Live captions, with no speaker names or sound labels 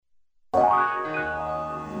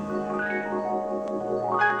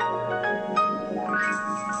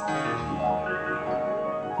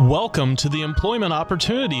Welcome to the Employment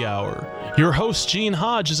Opportunity Hour. Your host, Gene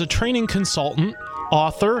Hodge, is a training consultant,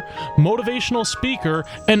 author, motivational speaker,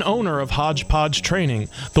 and owner of Hodge Training,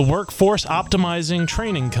 the workforce optimizing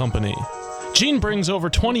training company. Gene brings over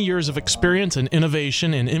 20 years of experience and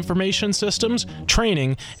innovation in information systems,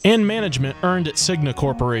 training, and management earned at Cigna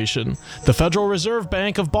Corporation, the Federal Reserve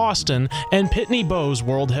Bank of Boston, and Pitney Bowes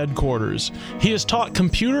World Headquarters. He has taught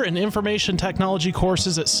computer and information technology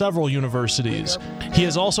courses at several universities. He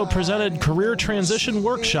has also presented career transition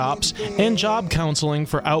workshops and job counseling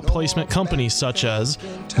for outplacement companies such as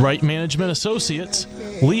Wright Management Associates,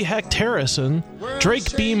 Lee Hecht Harrison,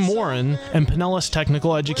 Drake Beam Warren, and Pinellas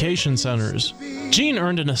Technical Education Centers. Gene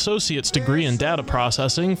earned an associate's degree in data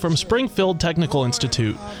processing from Springfield Technical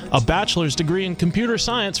Institute, a bachelor's degree in computer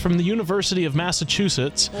science from the University of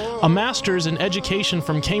Massachusetts, a master's in education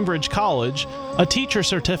from Cambridge College, a teacher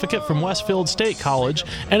certificate from Westfield State College,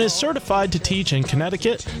 and is certified to teach in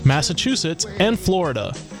Connecticut, Massachusetts, and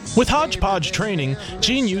Florida. With Hodge Training,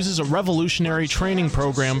 Gene uses a revolutionary training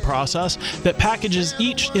program process that packages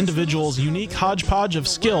each individual's unique hodgepodge of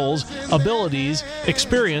skills, abilities,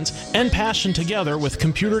 experience, and passion together with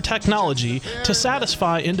computer technology to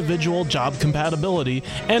satisfy individual job compatibility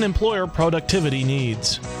and employer productivity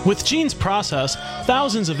needs. With Gene's process,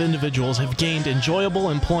 thousands of individuals have gained enjoyable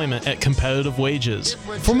employment at competitive wages.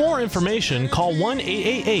 For more information, call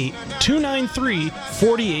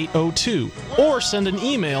 1-888-293-4802 or send an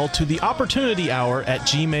email to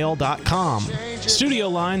theopportunityhour@gmail.com. Studio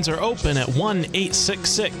lines are open at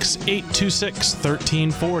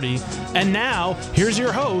 1-866-826-1340. And now, here's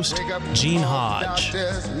your host, Gene Hodge.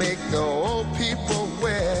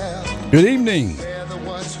 Good evening.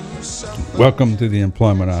 Welcome to the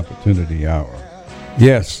Employment Opportunity Hour.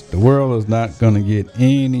 Yes, the world is not going to get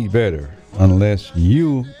any better unless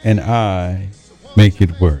you and I make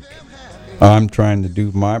it work. I'm trying to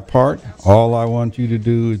do my part. All I want you to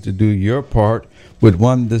do is to do your part with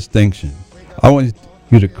one distinction. I want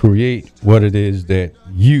you to create what it is that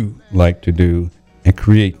you like to do and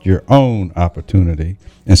create your own opportunity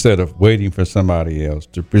instead of waiting for somebody else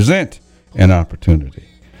to present an opportunity,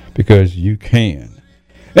 because you can.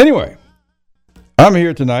 Anyway, I'm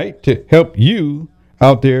here tonight to help you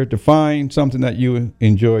out there to find something that you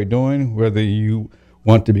enjoy doing, whether you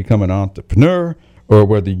want to become an entrepreneur or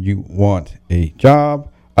whether you want a job.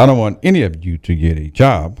 I don't want any of you to get a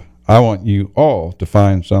job. I want you all to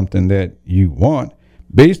find something that you want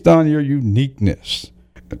based on your uniqueness.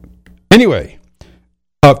 Anyway,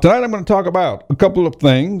 tonight I'm going to talk about a couple of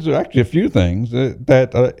things, or actually a few things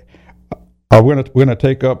that are going to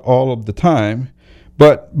take up all of the time.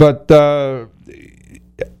 But I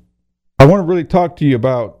want to really talk to you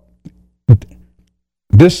about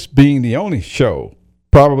this being the only show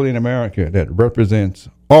probably in America that represents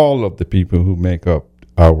all of the people who make up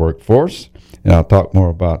our workforce. And I'll talk more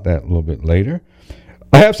about that a little bit later.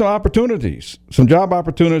 I have some opportunities, some job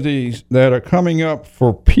opportunities that are coming up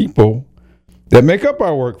for people that make up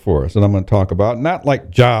our workforce, and I'm going to talk about not like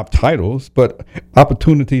job titles, but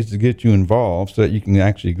opportunities to get you involved so that you can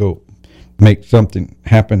actually go make something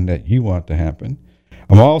happen that you want to happen.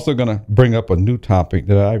 I'm also going to bring up a new topic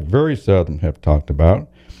that I very seldom have talked about,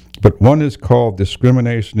 but one is called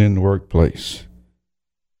discrimination in the workplace.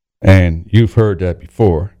 And you've heard that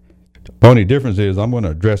before. The only difference is I'm going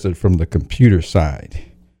to address it from the computer side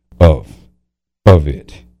of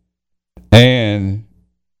it. And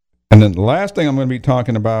then the last thing I'm going to be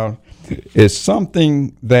talking about is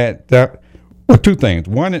something well, two things.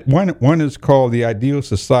 One is called the ideal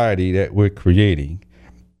society that we're creating.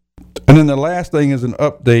 And then the last thing is an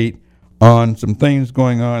update on some things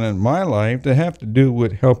going on in my life that have to do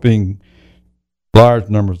with helping large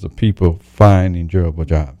numbers of people find enjoyable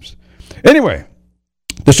jobs. Anyway,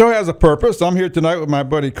 the show has a purpose. I'm here tonight with my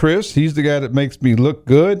buddy Chris. He's the guy that makes me look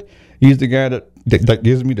good. He's the guy that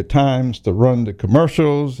gives me the times to run the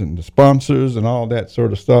commercials and the sponsors and all that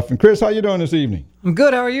sort of stuff. And Chris, how you doing this evening? I'm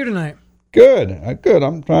good. How are you tonight? Good.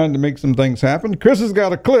 I'm trying to make some things happen. Chris has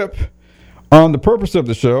got a clip on the purpose of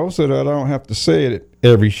the show so that I don't have to say it at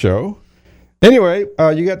every show. Anyway,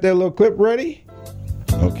 you got that little clip ready?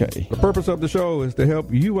 Okay. The purpose of the show is to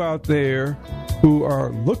help you out there who are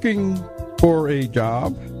looking for a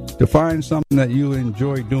job to find something that you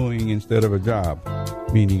enjoy doing instead of a job,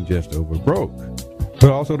 meaning just over broke.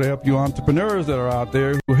 But also to help you entrepreneurs that are out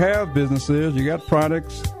there who have businesses, you got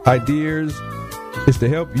products, ideas. It's to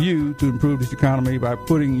help you to improve this economy by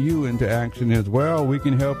putting you into action as well. We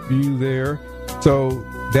can help you there. So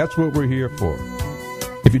that's what we're here for.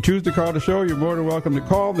 If you choose to call the show, you're more than welcome to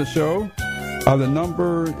call the show. The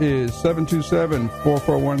number is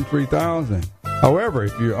 727-441-3000. However,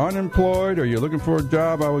 if you're unemployed or you're looking for a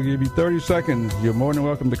job, I will give you 30 seconds. You're more than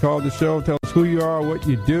welcome to call the show. Tell us who you are, what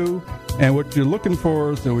you do, and what you're looking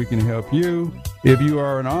for so we can help you. If you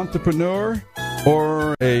are an entrepreneur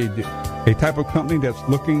or a type of company that's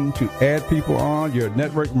looking to add people on, you're a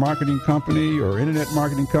network marketing company or internet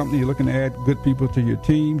marketing company, you're looking to add good people to your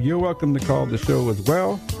team, you're welcome to call the show as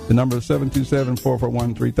well. The number is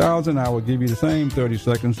 727-441-3000. I will give you the same 30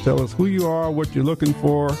 seconds. Tell us who you are, what you're looking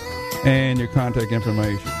for, and your contact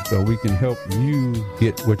information so we can help you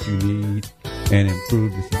get what you need and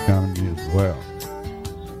improve this economy as well.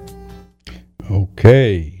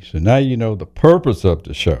 Okay, so now you know the purpose of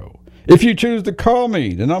the show. If you choose to call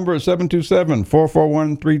me, the number is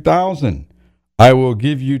 727-441-3000. I will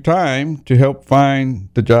give you time to help find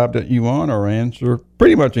the job that you want or answer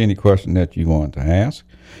pretty much any question that you want to ask.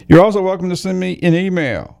 You're also welcome to send me an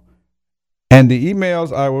email. And the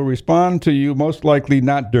emails, I will respond to you, most likely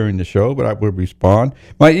not during the show, but I will respond.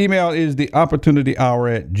 My email is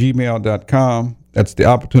theopportunityhour@gmail.com. That's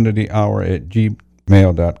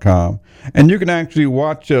theopportunityhour@gmail.com. And you can actually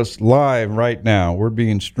watch us live right now. We're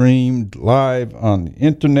being streamed live on the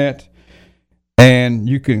internet. And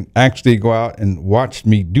you can actually go out and watch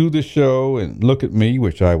me do the show and look at me,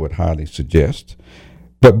 which I would highly suggest.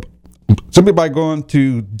 But simply by going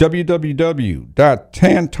to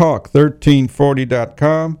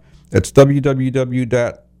www.tantalk1340.com. That's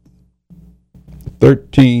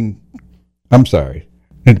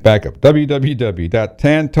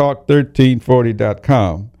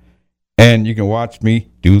www.tantalk1340.com. And you can watch me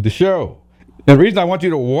do the show. And the reason I want you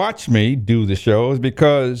to watch me do the show is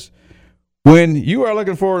because when you are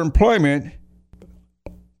looking for employment,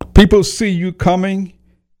 people see you coming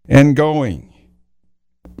and going.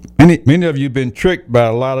 Many of you have been tricked by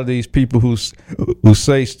a lot of these people who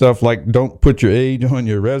say stuff like, don't put your age on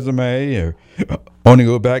your resume or only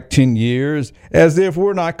go back 10 years, as if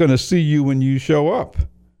we're not going to see you when you show up.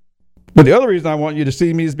 But the other reason I want you to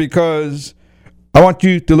see me is because I want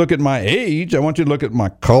you to look at my age. I want you to look at my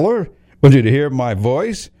color. I want you to hear my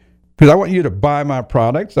voice, because I want you to buy my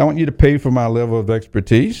products. I want you to pay for my level of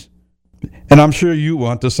expertise. And I'm sure you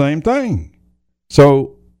want the same thing.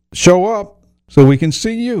 So show up so we can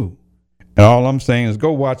see you. And all I'm saying is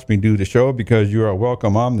go watch me do the show, because you are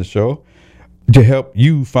welcome on the show to help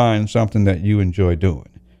you find something that you enjoy doing.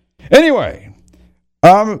 Anyway,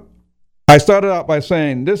 I started out by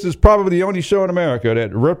saying this is probably the only show in America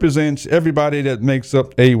that represents everybody that makes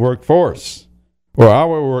up a workforce or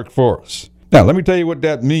our workforce. Now, let me tell you what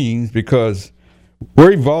that means, because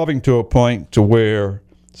we're evolving to a point to where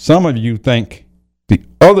some of you think the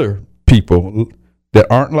other people that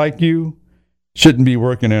aren't like you shouldn't be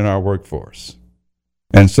working in our workforce.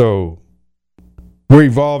 And so we're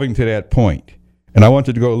evolving to that point. And I want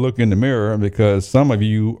you to go look in the mirror, because some of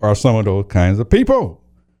you are some of those kinds of people.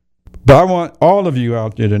 But I want all of you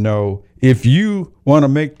out there to know, if you want to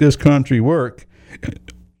make this country work,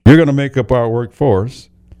 you're going to make up our workforce.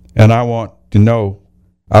 And I want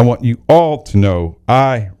you all to know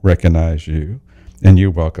I recognize you, and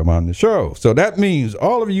you're welcome on the show. So that means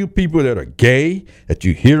all of you people that are gay, that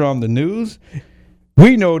you hear on the news,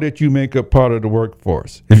 we know that you make up part of the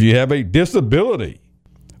workforce. If you have a disability,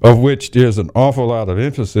 of which there's an awful lot of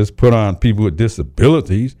emphasis put on people with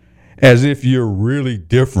disabilities, as if you're really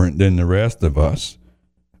different than the rest of us,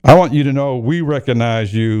 I want you to know we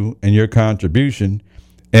recognize you and your contribution,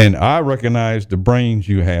 and I recognize the brains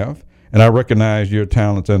you have, and I recognize your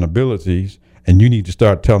talents and abilities, and you need to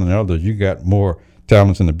start telling others you got more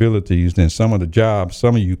talents and abilities than some of the jobs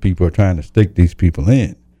some of you people are trying to stick these people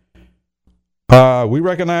in. We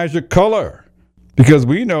recognize your color, because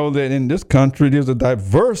we know that in this country there's a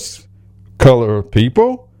diverse color of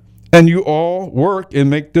people, and you all work and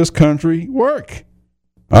make this country work.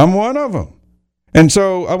 I'm one of them. And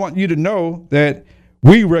so I want you to know that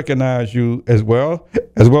we recognize you as well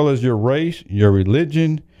as your race, your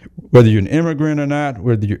religion, whether you're an immigrant or not,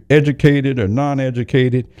 whether you're educated or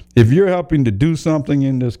non-educated. If you're helping to do something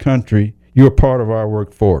in this country, you're part of our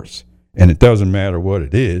workforce. And it doesn't matter what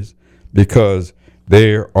it is, because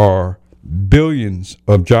there are billions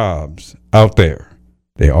of jobs out there.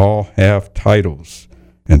 They all have titles.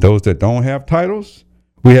 And those that don't have titles,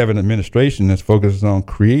 we have an administration that's focused on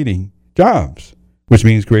creating jobs, which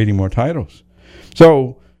means creating more titles.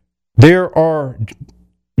 So there are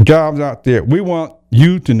jobs out there. We want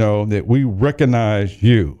you to know that we recognize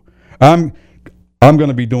you. I'm going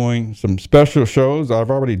to be doing some special shows.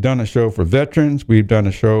 I've already done a show for veterans. We've done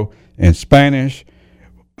a show in Spanish.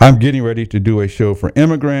 I'm getting ready to do a show for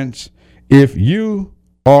immigrants. If you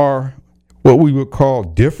are what we would call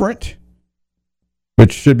different,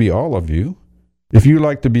 which should be all of you, if you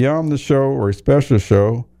like to be on the show or a special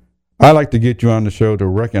show, I like to get you on the show to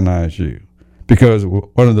recognize you. Because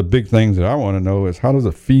one of the big things that I want to know is, how does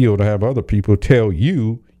it feel to have other people tell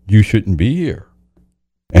you you shouldn't be here,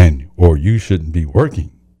 or you shouldn't be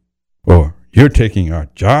working, or you're taking our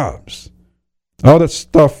jobs? All that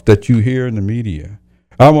stuff that you hear in the media.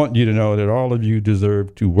 I want you to know that all of you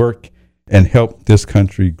deserve to work and help this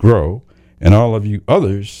country grow, and all of you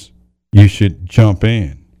others, you should jump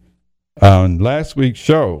in. On last week's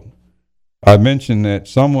show, I mentioned that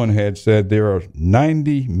someone had said there are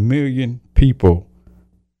 90 million people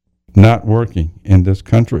not working in this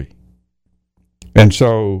country. And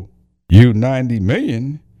so you 90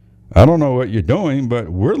 million, I don't know what you're doing, but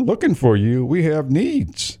we're looking for you. We have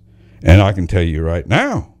needs. And I can tell you right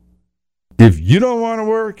now, if you don't want to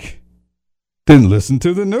work, then listen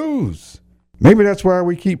to the news. Maybe that's why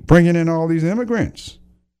we keep bringing in all these immigrants,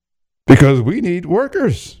 because we need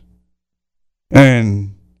workers.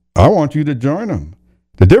 And I want you to join them.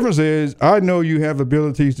 The difference is, I know you have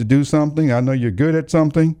abilities to do something. I know you're good at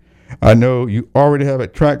something. I know you already have a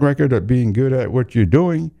track record of being good at what you're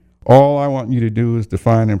doing. All I want you to do is to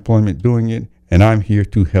find employment doing it, and I'm here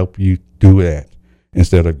to help you do that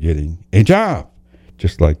instead of getting a job,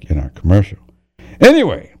 just like in our commercial.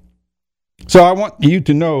 Anyway, so I want you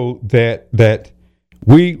to know that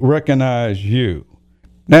we recognize you.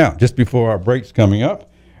 Now, just before our break's coming up,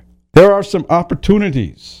 there are some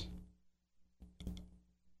opportunities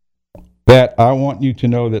that I want you to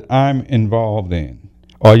know that I'm involved in.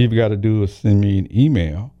 All you've got to do is send me an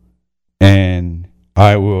email, and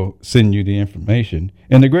I will send you the information.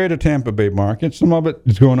 In the greater Tampa Bay market, some of it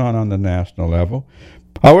is going on the national level.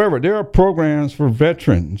 However, there are programs for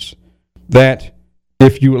veterans that,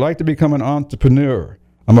 if you would like to become an entrepreneur,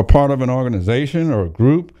 I'm a part of an organization or a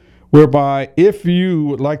group whereby if you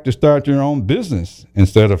would like to start your own business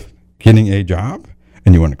instead of getting a job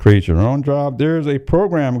and you want to create your own job, there is a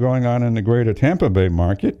program going on in the greater Tampa Bay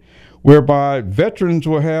market whereby veterans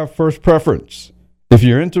will have first preference. If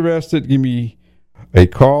you're interested, give me a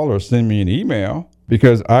call or send me an email,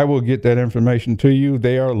 because I will get that information to you.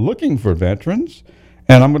 They are looking for veterans,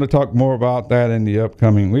 and I'm going to talk more about that in the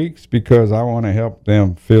upcoming weeks, because I want to help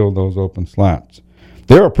them fill those open slots.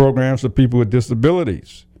 There are programs for people with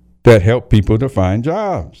disabilities that help people to find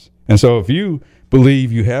jobs. And so if you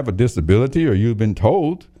believe you have a disability or you've been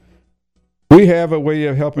told, we have a way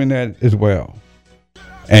of helping that as well.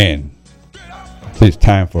 And it's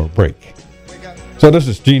time for a break. So this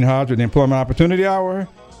is Gene Hodge with the Employment Opportunity Hour.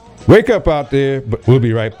 Wake up out there, but we'll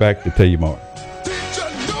be right back to tell you more.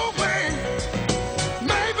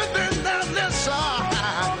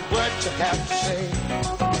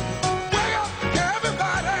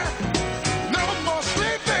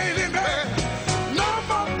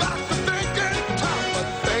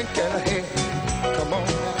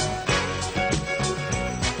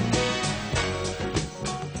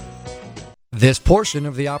 This portion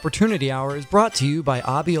of the Opportunity Hour is brought to you by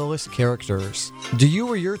Obiolus Characters. Do you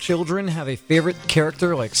or your children have a favorite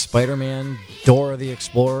character like Spider-Man, Dora the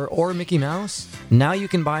Explorer, or Mickey Mouse? Now you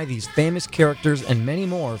can buy these famous characters and many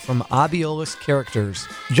more from Obiolus Characters.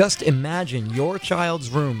 Just imagine your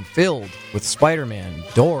child's room filled with Spider-Man,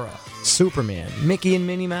 Dora, Superman, Mickey and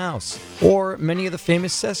Minnie Mouse, or many of the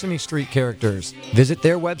famous Sesame Street characters. Visit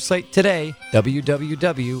their website today,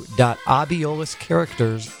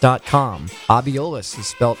 www.obioluscharacters.com. Obiolus is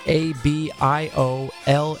spelled A-B-I-O-L-A-S.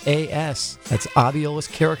 That's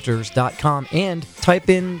obioluscharacters.com, and type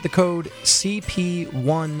in the code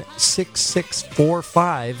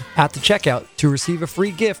CP16645 at the checkout to receive a free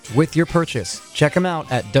gift with your purchase. Check them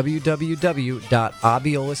out at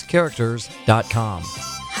www.obioluscharacters.com.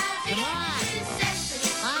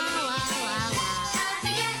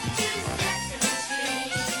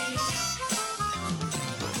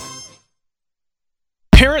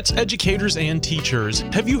 Parents, educators, and teachers,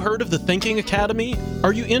 have you heard of the Thinking Academy?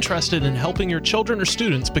 Are you interested in helping your children or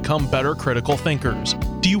students become better critical thinkers?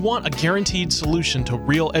 Do you want a guaranteed solution to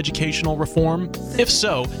real educational reform? If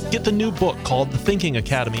so, get the new book called The Thinking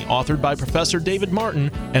Academy, authored by Professor David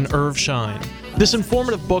Martin and Irv Schein. This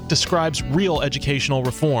informative book describes real educational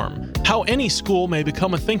reform, how any school may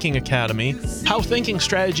become a thinking academy, how thinking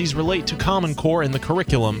strategies relate to Common Core in the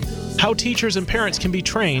curriculum, how teachers and parents can be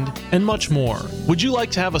trained, and much more. Would you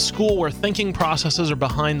like to have a school where thinking processes are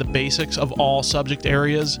behind the basics of all subject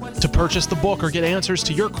areas? To purchase the book or get answers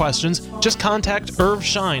to your questions, just contact Irv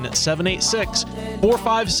Schein at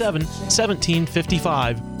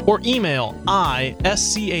 786-457-1755 or email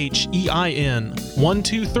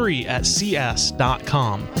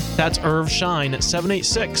ISCHEIN123@cs.com. That's Irv Schein at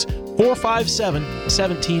 786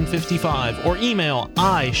 457-1755 or email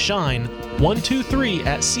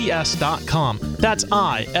ishine123@cs.com. That's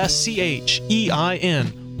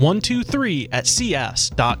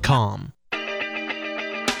ISCHEIN123@cs.com.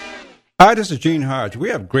 Hi, this is Gene Hodge. We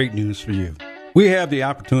have great news for you. We have the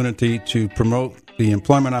opportunity to promote the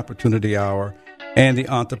Employment Opportunity Hour and the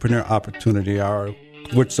Entrepreneur Opportunity Hour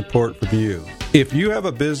with support from you. If you have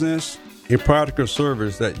a business, a product or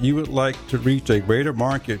service that you would like to reach a greater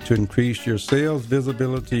market to increase your sales,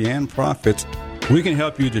 visibility, and profits, we can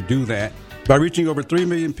help you to do that by reaching over 3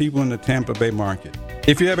 million people in the Tampa Bay market.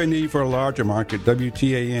 If you have a need for a larger market,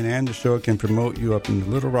 WTAN and the show can promote you up in the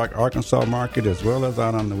Little Rock, Arkansas market, as well as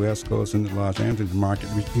out on the West Coast in the Los Angeles market,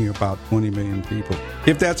 reaching about 20 million people.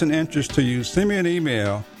 If that's an interest to you, send me an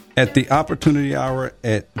email at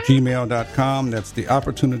theopportunityhour@gmail.com. That's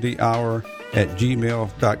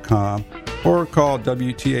theopportunityhour@gmail.com. Or call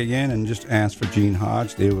WTAN and just ask for Gene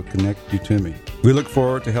Hodge. They will connect you to me. We look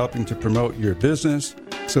forward to helping to promote your business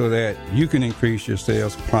so that you can increase your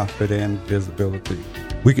sales, profit, and visibility.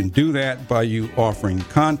 We can do that by you offering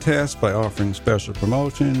contests, by offering special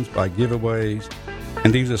promotions, by giveaways.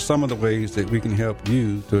 And these are some of the ways that we can help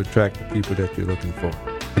you to attract the people that you're looking for.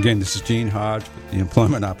 Again, this is Gene Hodge with the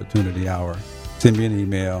Employment Opportunity Hour. Send me an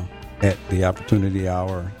email at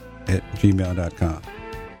theopportunityhour@gmail.com.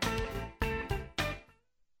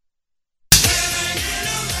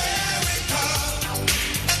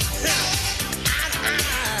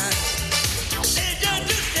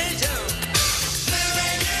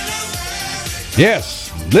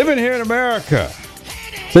 Yes, living here in America.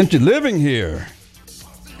 Since you're living here,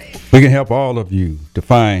 we can help all of you to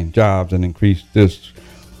find jobs and increase this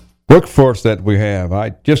workforce that we have.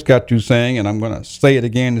 I just got you saying, and I'm going to say it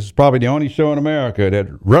again, this is probably the only show in America that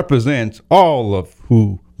represents all of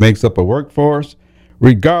who makes up a workforce,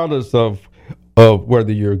 regardless of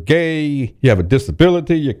whether you're gay, you have a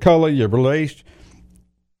disability, your color, your race,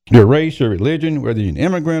 your religion, whether you're an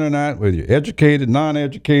immigrant or not, whether you're educated,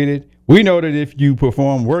 non-educated. We know that if you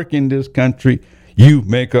perform work in this country, you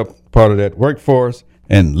make up part of that workforce.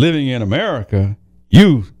 And living in America,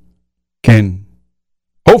 you can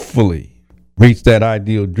hopefully reach that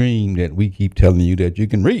ideal dream that we keep telling you that you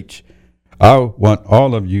can reach. I want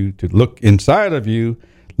all of you to look inside of you,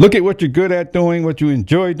 look at what you're good at doing, what you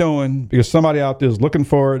enjoy doing, because somebody out there is looking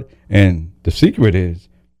for it. And the secret is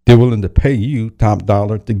they're willing to pay you top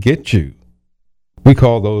dollar to get you. We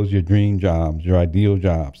call those your dream jobs, your ideal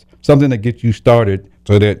jobs, something that gets you started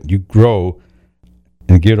so that you grow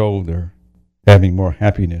and get older, having more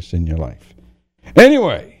happiness in your life.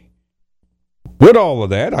 Anyway, with all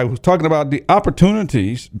of that, I was talking about the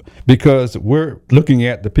opportunities because we're looking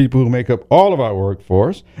at the people who make up all of our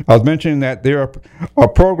workforce. I was mentioning that there are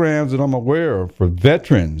programs that I'm aware of for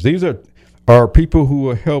veterans. These are people who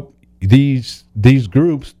will help these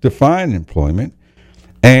groups to find employment.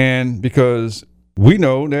 And because we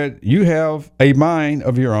know that you have a mind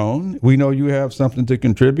of your own, we know you have something to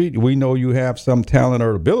contribute, we know you have some talent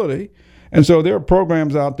or ability. And so there are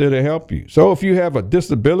programs out there to help you. So if you have a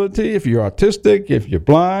disability, if you're autistic, if you're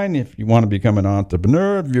blind, if you want to become an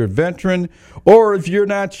entrepreneur, if you're a veteran, or if you're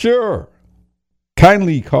not sure,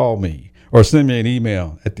 kindly call me or send me an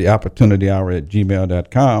email at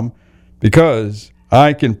theopportunityhour@gmail.com because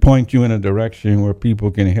I can point you in a direction where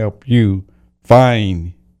people can help you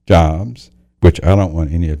find jobs, which I don't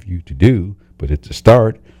want any of you to do, but it's a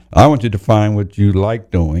start. I want you to find what you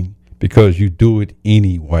like doing because you do it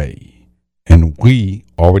anyway. And we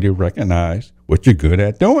already recognize what you're good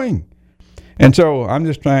at doing. And so I'm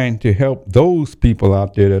just trying to help those people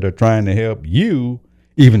out there that are trying to help you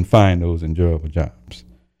even find those enjoyable jobs.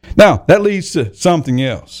 Now, that leads to something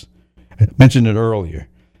else. I mentioned it earlier.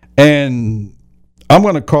 And I'm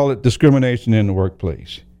going to call it discrimination in the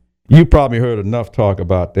workplace. You probably heard enough talk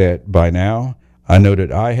about that by now. I know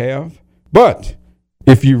that I have. But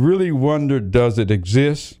if you really wonder, does it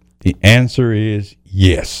exist? The answer is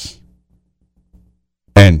yes.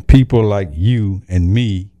 And people like you and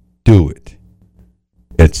me do it.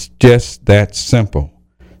 It's just that simple.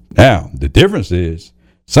 Now, the difference is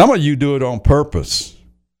some of you do it on purpose.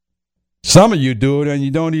 Some of you do it and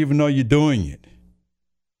you don't even know you're doing it.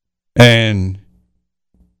 And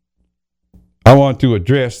I want to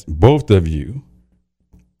address both of you,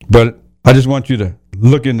 but I just want you to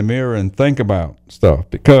look in the mirror and think about stuff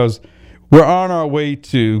because we're on our way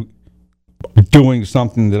to doing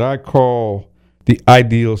something that I call the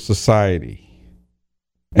ideal society,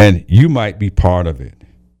 and you might be part of it.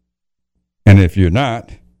 And if you're not,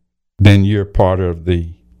 then you're part of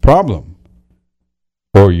the problem,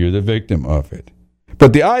 or you're the victim of it.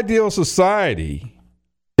 But the ideal society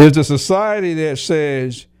is a society that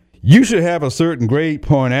says you should have a certain grade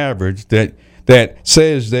point average that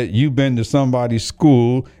says that you've been to somebody's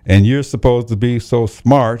school and you're supposed to be so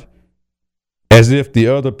smart, as if the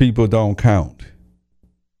other people don't count.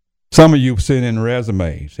 Some of you send in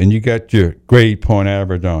resumes and you got your grade point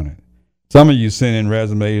average on it. Some of you send in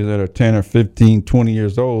resumes that are 10 or 15, 20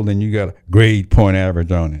 years old and you got a grade point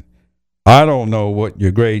average on it. I don't know what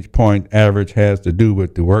your grade point average has to do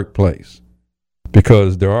with the workplace,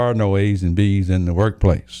 because there are no A's and B's in the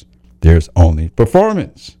workplace. There's only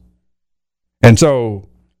performance. And so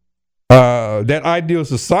that ideal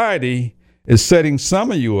society is setting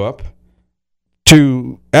some of you up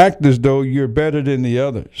to act as though you're better than the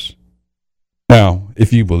others. Now,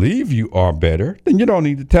 if you believe you are better, then you don't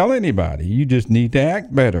need to tell anybody. You just need to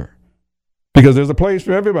act better, because there's a place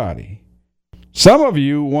for everybody. Some of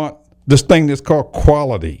you want this thing that's called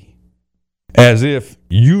quality, as if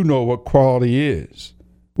you know what quality is.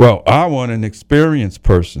 Well, I want an experienced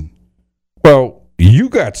person. Well, you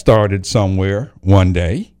got started somewhere one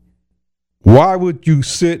day. Why would you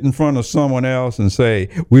sit in front of someone else and say,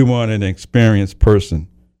 we want an experienced person?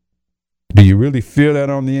 Do you really feel that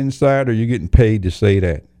on the inside, or are you getting paid to say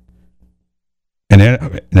that? And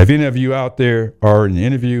if any of you out there are in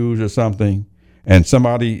interviews or something, and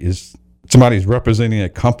somebody's representing a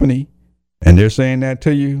company and they're saying that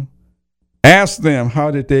to you, ask them,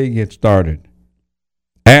 how did they get started?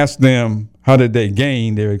 Ask them, how did they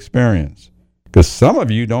gain their experience? Because some of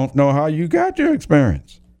you don't know how you got your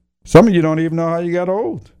experience. Some of you don't even know how you got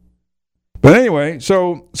old. But anyway,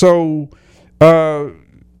 so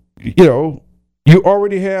you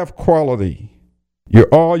already have quality. You're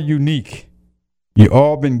all unique. You've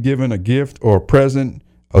all been given a gift or a present,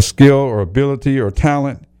 a skill or ability or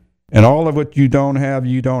talent, and all of what you don't have,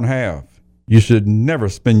 you don't have. You should never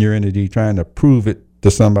spend your energy trying to prove it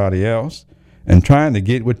to somebody else and trying to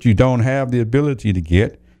get what you don't have the ability to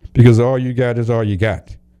get, because all you got is all you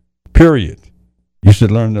got. Period. You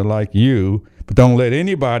should learn to like you, but don't let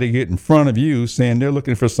anybody get in front of you saying they're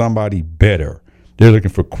looking for somebody better. They're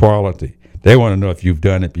looking for quality. They want to know if you've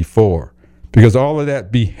done it before, because all of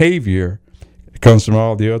that behavior comes from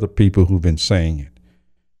all the other people who've been saying it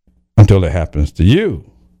until it happens to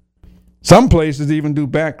you. Some places even do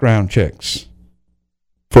background checks.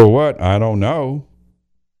 For what? I don't know.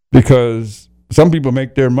 Because some people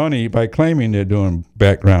make their money by claiming they're doing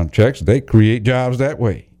background checks. They create jobs that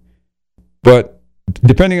way. But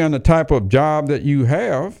depending on the type of job that you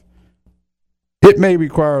have, it may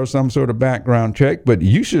require some sort of background check, but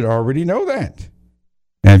you should already know that.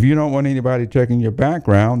 And if you don't want anybody checking your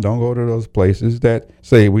background, don't go to those places that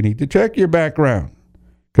say we need to check your background,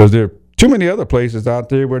 because there are too many other places out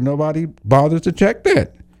there where nobody bothers to check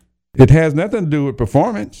that. It has nothing to do with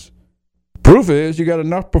performance. Proof is you got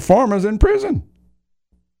enough performers in prison.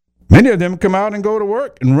 Many of them come out and go to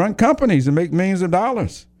work and run companies and make millions of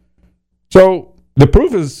dollars. So the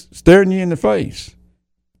proof is staring you in the face.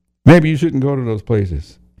 Maybe you shouldn't go to those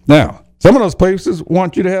places. Now, some of those places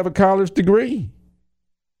want you to have a college degree.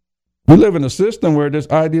 We live in a system where this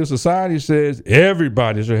ideal society says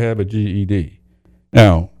everybody should have a GED.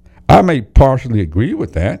 Now, I may partially agree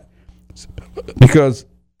with that, because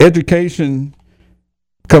education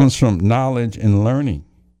comes from knowledge and learning.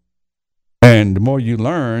 And the more you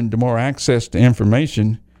learn, the more access to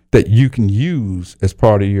information that you can use as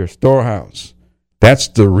part of your storehouse. That's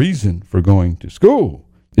the reason for going to school,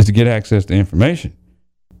 is to get access to information.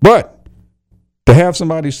 But to have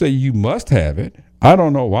somebody say you must have it, I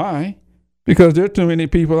don't know why, because there are too many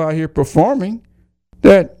people out here performing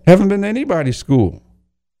that haven't been to anybody's school,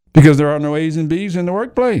 because there are no A's and B's in the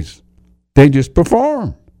workplace. They just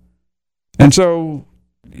perform. And so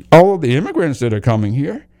all of the immigrants that are coming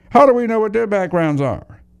here, how do we know what their backgrounds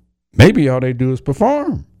are? Maybe all they do is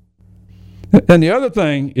perform. And the other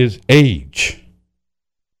thing is age.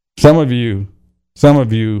 Some of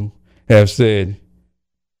you have said,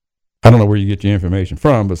 I don't know where you get your information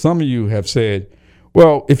from, but some of you have said,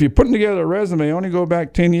 well, if you're putting together a resume, only go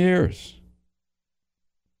back 10 years.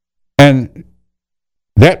 And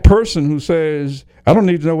that person who says, I don't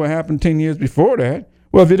need to know what happened 10 years before that.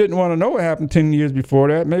 Well, if you didn't want to know what happened 10 years before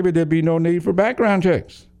that, maybe there'd be no need for background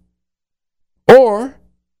checks. Or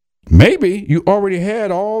maybe you already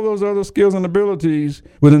had all those other skills and abilities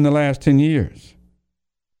within the last 10 years.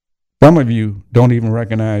 Some of you don't even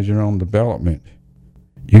recognize your own development.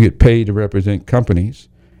 You get paid to represent companies,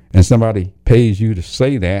 and somebody pays you to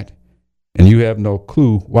say that, and you have no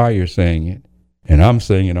clue why you're saying it, and I'm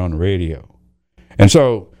saying it on the radio. And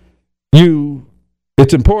so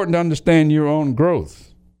it's important to understand your own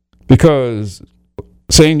growth, because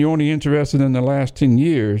saying you're only interested in the last 10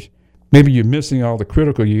 years maybe you're missing all the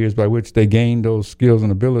critical years by which they gain those skills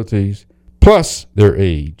and abilities, plus their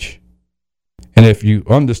age. And if you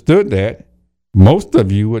understood that, most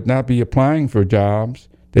of you would not be applying for jobs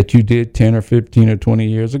that you did 10 or 15 or 20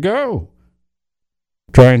 years ago,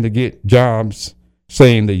 trying to get jobs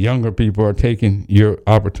saying the younger people are taking your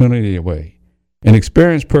opportunity away. An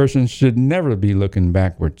experienced person should never be looking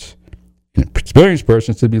backwards. An experienced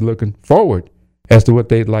person should be looking forward as to what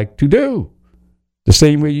they'd like to do. The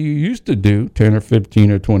same way you used to do 10 or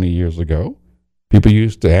 15 or 20 years ago. People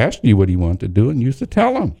used to ask you what you want to do and used to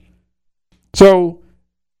tell them. So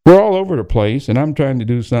we're all over the place, and I'm trying to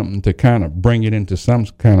do something to kind of bring it into some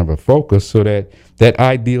kind of a focus so that that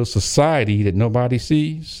ideal society that nobody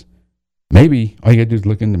sees, maybe all you got to do is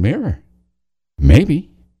look in the mirror. Maybe.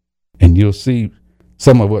 And you'll see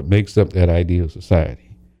some of what makes up that ideal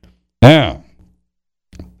society. Now,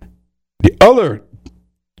 the other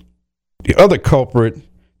culprit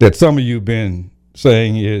that some of you have been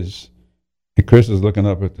saying is, and Chris is looking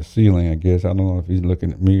up at the ceiling, I guess. I don't know if he's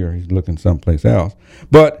looking at me or he's looking someplace else.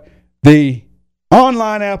 But the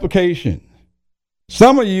online application,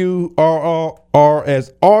 some of you are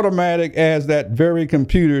as automatic as that very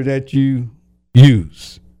computer that you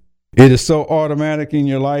use. It is so automatic in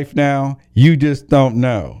your life now, you just don't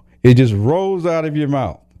know. It just rolls out of your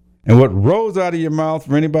mouth. And what rolls out of your mouth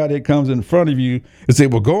for anybody that comes in front of you is say,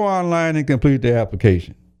 well, go online and complete the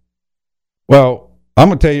application. Well, I'm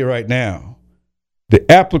going to tell you right now, the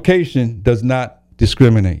application does not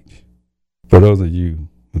discriminate, for those of you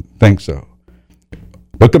who think so.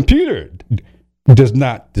 The computer does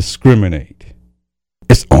not discriminate.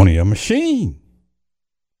 It's only a machine.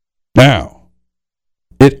 Now,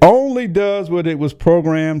 it only does what it was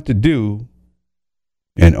programmed to do,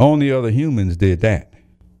 and only other humans did that.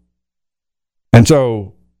 And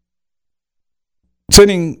so,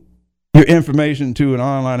 sending your information to an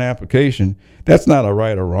online application, that's not a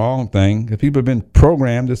right or wrong thing. People have been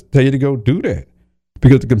programmed to tell you to go do that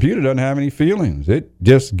because the computer doesn't have any feelings. It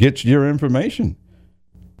just gets your information.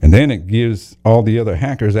 And then it gives all the other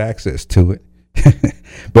hackers access to it.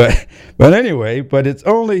 But anyway, it's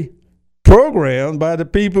only programmed by the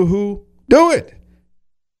people who do it.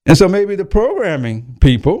 And so maybe the programming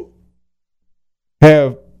people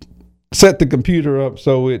have set the computer up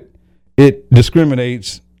so it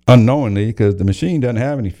discriminates unknowingly because the machine doesn't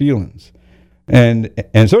have any feelings. And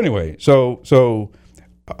so anyway, so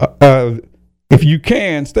if you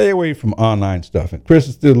can, stay away from online stuff. And Chris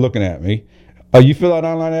is still looking at me. You fill out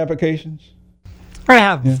online applications? I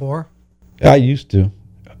have before. I used to.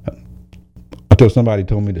 Until somebody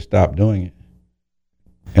told me to stop doing it.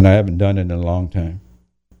 And I haven't done it in a long time.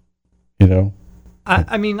 You know?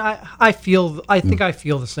 I think I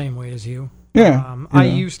feel the same way as you. Yeah. I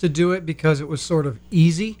used to do it because it was sort of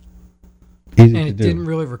easy and it didn't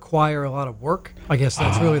really require a lot of work. I guess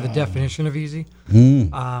that's really the definition of easy.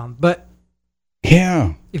 But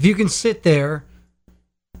yeah, if you can sit there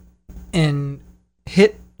and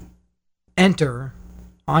hit enter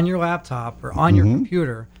on your laptop or on your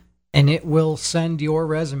computer, and it will send your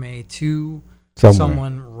resume to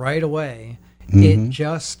someone right away. It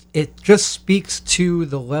just speaks to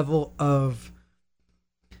the level of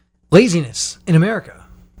laziness in America.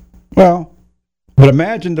 Well, but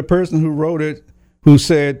imagine the person who wrote it who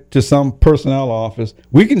said to some personnel office,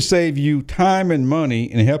 we can save you time and money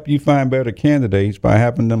and help you find better candidates by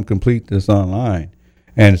having them complete this online.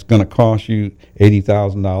 And it's going to cost you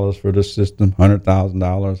 $80,000 for the system, $100,000,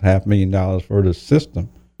 $500,000 for the system.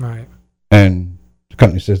 Right. And the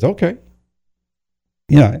company says, okay.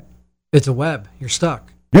 Yeah. It's a web. You're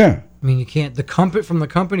stuck. Yeah. I mean, you can't, from the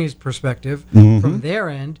company's perspective, from their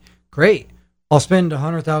end, great. I'll spend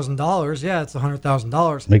 $100,000. Yeah, it's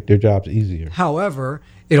 $100,000. Make their jobs easier. However,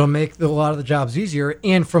 it'll make a lot of the jobs easier.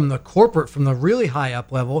 And from the corporate, from the really high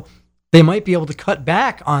up level, they might be able to cut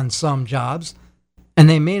back on some jobs, and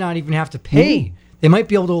they may not even have to pay. They might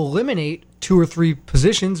be able to eliminate 2 or 3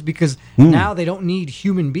 positions because now they don't need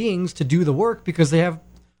human beings to do the work because they have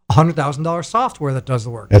 $100,000 software that does the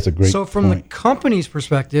work. That's a great So from point. the company's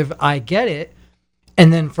perspective, I get it.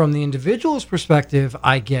 And then from the individual's perspective,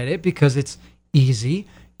 I get it because it's easy.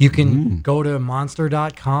 You can go to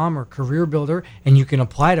monster.com or Career Builder and you can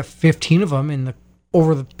apply to 15 of them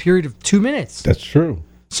over the period of 2 minutes. That's true.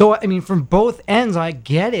 So, I mean, from both ends, I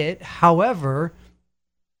get it. However,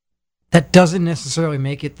 that doesn't necessarily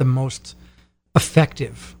make it the most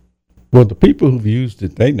effective. Well, the people who've used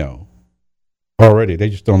it, they know already. They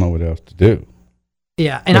just don't know what else to do.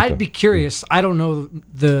 Yeah, and I'd be curious. I don't know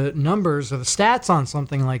the numbers or the stats on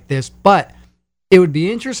something like this, but it would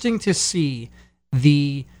be interesting to see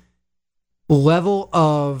the level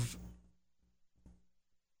of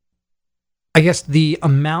I guess the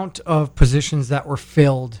amount of positions that were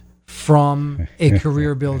filled from a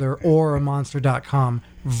career builder or a monster.com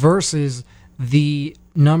versus the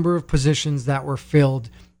number of positions that were filled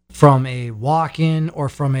from a walk-in or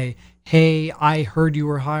from a, hey, I heard you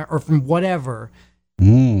were hired, or from whatever.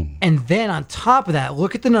 And then on top of that,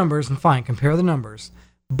 look at the numbers and fine, compare the numbers.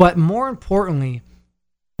 But more importantly,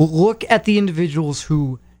 look at the individuals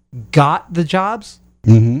who got the jobs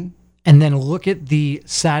and then look at the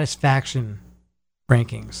satisfaction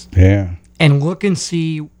rankings. Yeah. And look and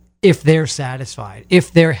see if they're satisfied,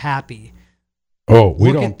 if they're happy. Oh,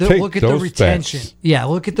 we don't take look at those the retention. stats. Yeah,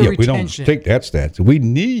 look at the retention. We don't take that stats. We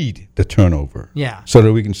need the turnover. Yeah. So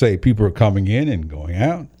that we can say people are coming in and going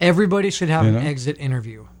out. Everybody should have an exit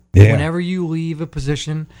interview. Yeah. Whenever you leave a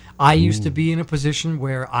position, I used to be in a position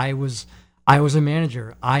where I was a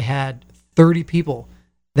manager. I had 30 people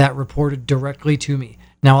that reported directly to me.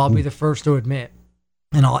 Now I'll be the first to admit,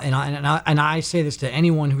 and I say this to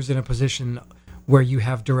anyone who's in a position where you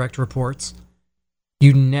have direct reports.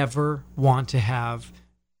 You never want to have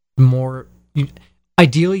more.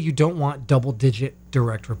 Ideally, you don't want double-digit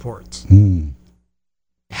direct reports.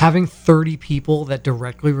 Having 30 people that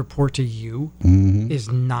directly report to you is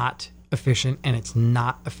not efficient, and it's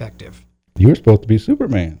not effective. You're supposed to be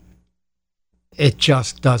Superman. It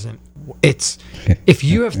just doesn't. It's if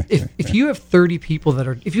you have 30 people that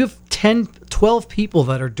are, if you have 10, 12 people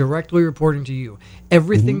that are directly reporting to you,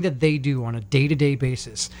 everything that they do on a day-to-day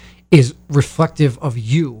basis is reflective of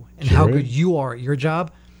you and how good you are at your job,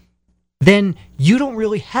 then you don't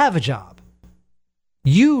really have a job.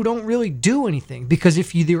 You don't really do anything, because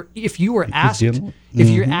if you were asked, if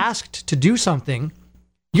you're asked to do something,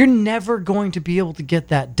 you're never going to be able to get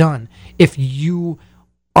that done if you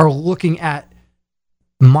are looking at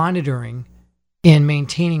monitoring and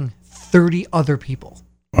maintaining 30 other people.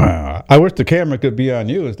 Wow. I wish the camera could be on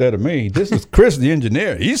you instead of me. This is Chris, the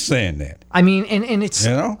engineer. He's saying that. I mean, and it's,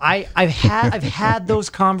 I've had those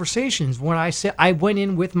conversations when I went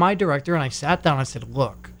in with my director and I sat down and I said,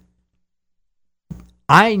 look,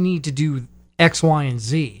 I need to do X, Y, and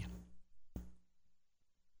Z.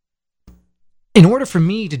 In order for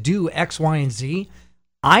me to do X, Y, and Z,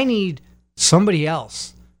 I need somebody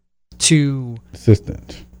else to...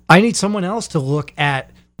 Assistant. I need someone else to look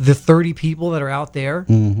at the 30 people that are out there,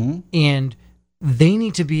 and they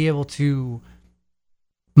need to be able to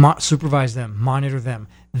supervise them, monitor them.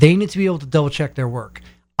 They need to be able to double check their work.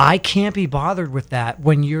 I can't be bothered with that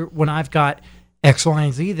when I've got X, Y,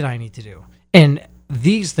 and Z that I need to do. And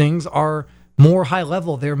these things are more high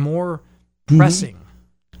level. They're more pressing.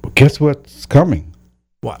 Well, guess what's coming?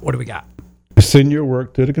 What do we got? Send your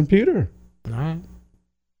work to the computer. All right.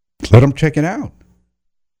 Let them check it out.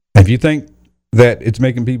 If you think that it's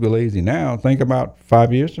making people lazy now, think about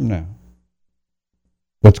 5 years from now.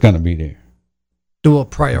 What's going to be there? Do it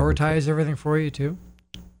prioritize everything for you too?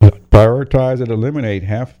 Prioritize and eliminate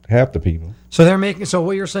half the people. So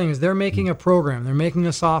what you're saying is they're making a program, they're making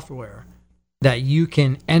a software that you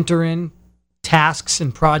can enter in tasks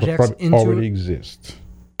and projects into. Already exist.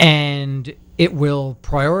 And it will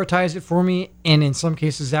prioritize it for me, and in some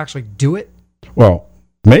cases actually do it? Well,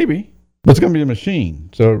 maybe. But it's going to be a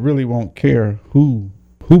machine, so it really won't care who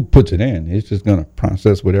puts it in. It's just going to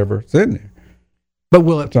process whatever's in there. But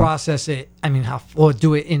will it process it? I mean, how will it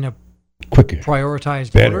do it in a quicker,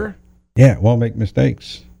 prioritized better order? Yeah, it won't make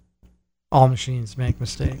mistakes. All machines make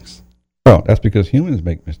mistakes. Well, that's because humans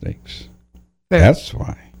make mistakes. Fair. That's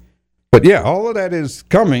why. But yeah, all of that is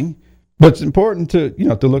coming. But it's important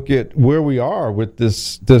to look at where we are with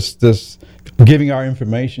this giving our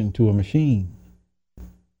information to a machine.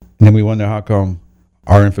 And then we wonder how come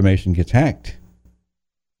our information gets hacked.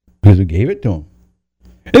 Because we gave it to them.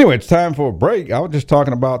 Anyway, it's time for a break. I was just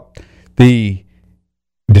talking about the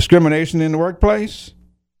discrimination in the workplace.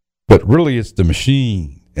 But really, it's the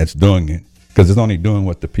machine that's doing it. Because it's only doing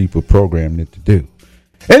what the people programmed it to do.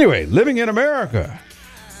 Anyway, living in America.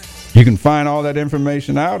 You can find all that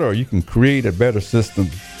information out, or you can create a better system.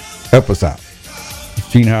 Help us out.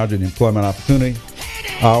 It's Gene Hodge, Employment Opportunity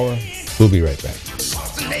Hour. We'll be right back.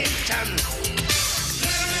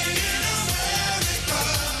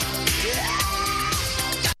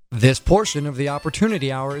 This portion of the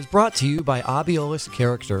Opportunity Hour is brought to you by Obiolus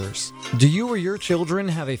Characters. Do you or your children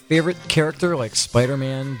have a favorite character like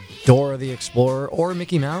Spider-Man, Dora the Explorer, or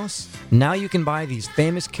Mickey Mouse? Now you can buy these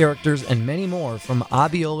famous characters and many more from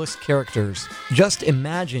Obiolus Characters. Just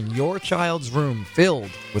imagine your child's room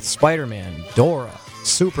filled with Spider-Man, Dora,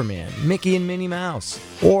 Superman, Mickey and Minnie Mouse,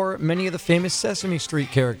 or many of the famous Sesame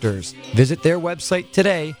Street characters. Visit their website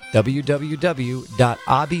today,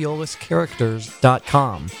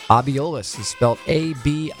 www.abioluscharacters.com. Abiolus is spelled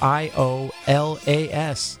A-B-I-O-L-A-S.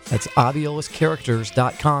 That's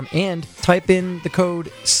abioluscharacters.com, and type in the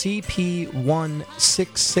code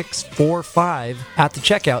CP16645 at the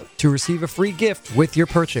checkout to receive a free gift with your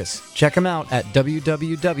purchase. Check them out at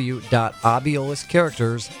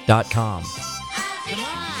www.abioluscharacters.com.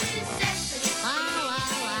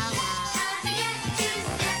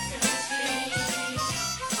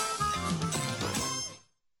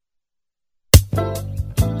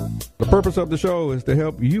 The purpose of the show is to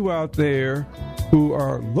help you out there who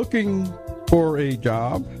are looking for a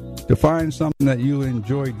job to find something that you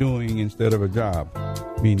enjoy doing instead of a job,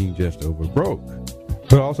 meaning just over broke.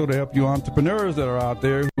 But also to help you entrepreneurs that are out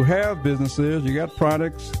there who have businesses, you got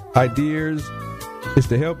products, ideas. It's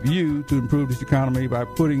to help you to improve this economy by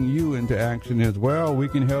putting you into action as well. We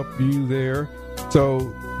can help you there.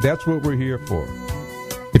 So that's what we're here for.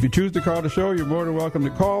 If you choose to call the show, you're more than welcome to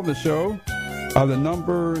call the show. The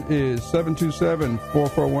number is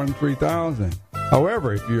 727-441-3000.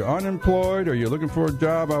 However, if you're unemployed or you're looking for a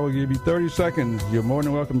job, I will give you 30 seconds. You're more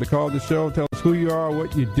than welcome to call the show. Tell us who you are,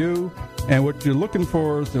 what you do, and what you're looking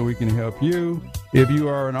for so we can help you. If you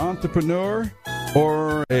are an entrepreneur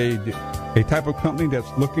or a type of company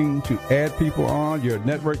that's looking to add people on, you're a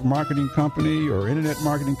network marketing company or internet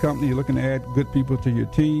marketing company, you're looking to add good people to your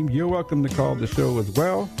team, you're welcome to call the show as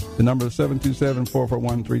well. The number is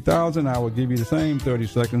 727-441-3000. I will give you the same 30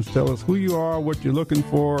 seconds. Tell us who you are, what you're looking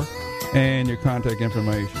for, and your contact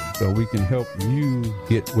information so we can help you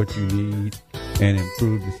get what you need and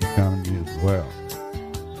improve this economy as well.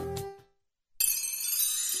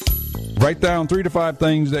 Write down 3 to 5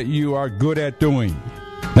 things that you are good at doing.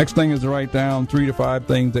 Next thing is to write down 3 to 5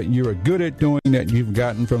 things that you are good at doing that you've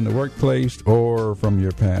gotten from the workplace or from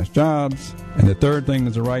your past jobs. And the third thing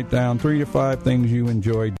is to write down 3 to 5 things you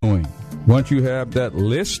enjoy doing. Once you have that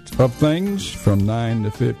list of things from 9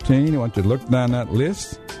 to 15, I want you to look down that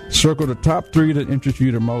list. Circle the top 3 that interest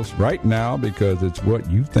you the most right now because it's what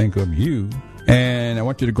you think of you. And I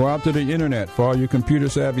want you to go out to the internet. For all you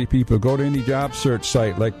computer-savvy people, go to any job search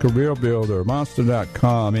site like Career Builder,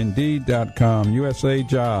 Monster.com, Indeed.com, USA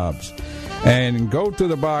Jobs, and go to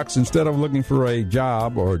the box. Instead of looking for a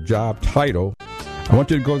job or job title, I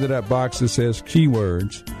want you to go to that box that says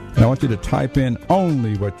keywords, and I want you to type in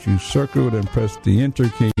only what you circled and press the Enter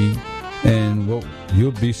key, and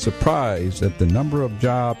you'll be surprised at the number of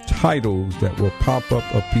job titles that will pop up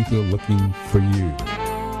of people looking for you.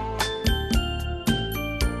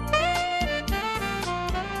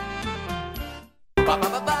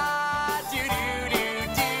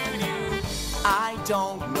 I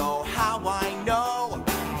don't know how I know,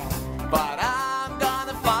 but I'm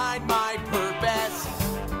gonna find my purpose.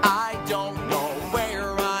 I don't know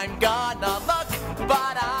where I'm gonna look,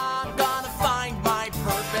 but I'm gonna find my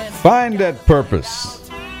purpose. Find that purpose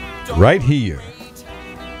right here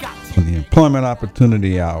on the Employment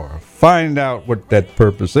Opportunity Hour. Find out what that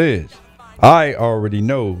purpose is. I already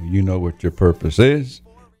know you know what your purpose is,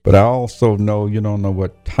 but I also know you don't know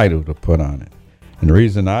what title to put on it. And the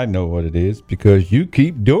reason I know what it is because you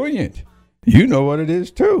keep doing it. You know what it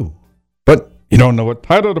is too, but you don't know what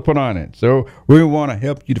title to put on it. So we want to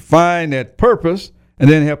help you to find that purpose and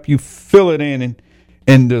then help you fill it in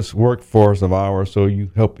this workforce of ours so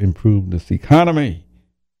you help improve this economy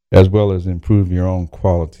as well as improve your own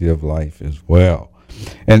quality of life as well.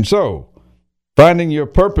 And so finding your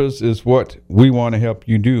purpose is what we want to help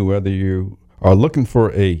you do, whether you are looking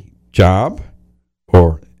for a job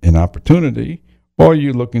or an opportunity, or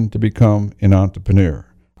you're looking to become an entrepreneur.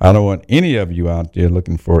 I don't want any of you out there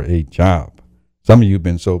looking for a job. Some of you have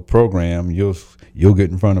been so programmed, you'll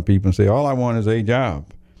get in front of people and say, all I want is a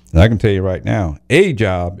job. And I can tell you right now, a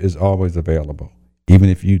job is always available, even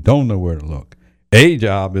if you don't know where to look. A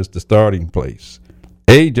job is the starting place.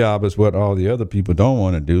 A job is what all the other people don't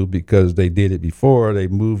want to do because they did it before, they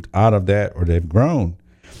moved out of that, or they've grown.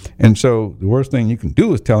 And so the worst thing you can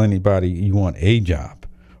do is tell anybody you want a job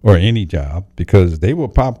or any job because they will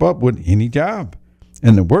pop up with any job.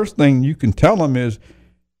 And the worst thing you can tell them is,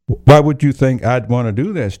 why would you think I'd want to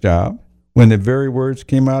do this job when the very words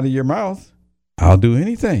came out of your mouth? I'll do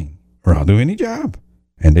anything or I'll do any job.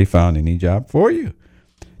 And they found any job for you.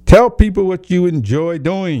 Tell people what you enjoy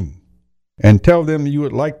doing and tell them you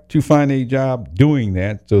would like to find a job doing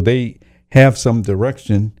that so they have some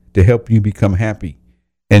direction to help you become happy.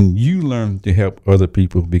 And you learn to help other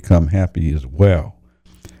people become happy as well.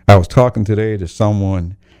 I was talking today to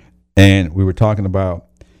someone, and we were talking about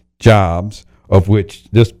jobs, of which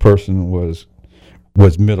this person was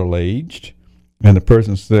was middle-aged, and the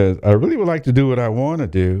person says, I really would like to do what I want to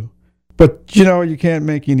do, but, you can't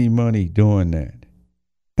make any money doing that.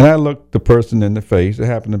 And I looked the person in the face, it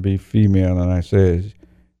happened to be female, and I says,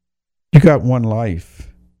 you got one life.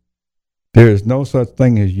 There is no such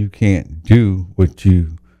thing as you can't do what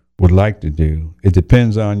you would like to do. It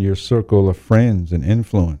depends on your circle of friends and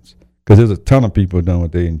influence, because there's a ton of people doing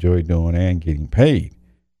what they enjoy doing and getting paid.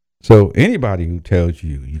 So anybody who tells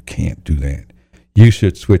you you can't do that, you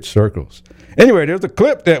should switch circles. Anyway, there's a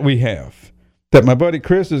clip that we have that my buddy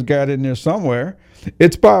Chris has got in there somewhere.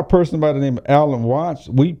 It's by a person by the name of Alan Watts.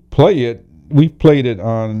 We played it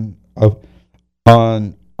on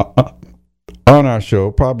our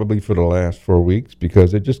show probably for the last 4 weeks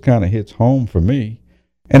because it just kind of hits home for me.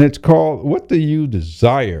 And it's called, What Do You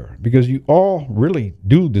Desire? Because you all really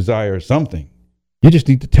do desire something. You just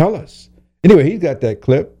need to tell us. Anyway, he's got that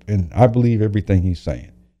clip, and I believe everything he's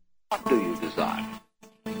saying. What do you desire?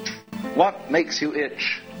 What makes you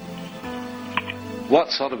itch?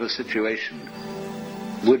 What sort of a situation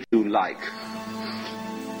would you like?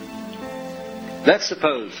 Let's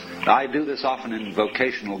suppose, I do this often in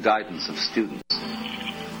vocational guidance of students.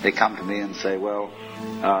 They come to me and say, well,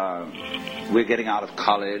 we're getting out of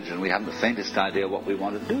college and we haven't the faintest idea what we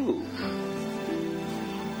want to do.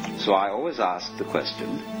 So I always ask the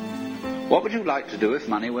question, what would you like to do if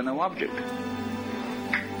money were no object?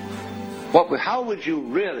 How would you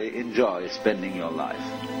really enjoy spending your life?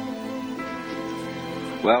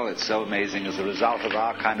 Well, it's so amazing. As a result of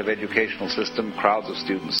our kind of educational system, crowds of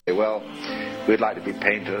students say, well, we'd like to be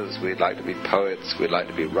painters, we'd like to be poets, we'd like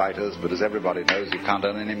to be writers, but as everybody knows, you can't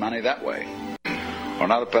earn any money that way. Or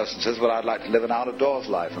another person says, well, I'd like to live an out-of-doors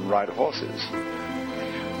life and ride horses.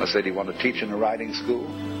 I say, do you want to teach in a riding school?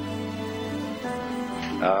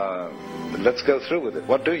 Let's go through with it.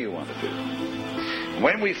 What do you want to do?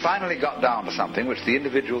 When we finally got down to something which the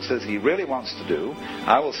individual says he really wants to do,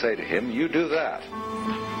 I will say to him, you do that.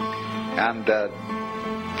 And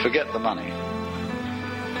forget the money.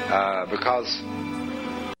 Because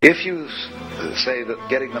if you say that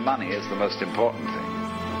getting the money is the most important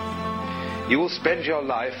thing, you will spend your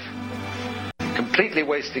life completely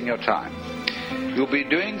wasting your time. You'll be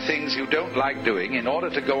doing things you don't like doing in order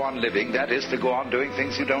to go on living, that is, to go on doing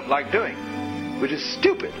things you don't like doing, which is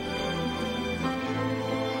stupid.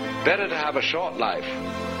 Better to have a short life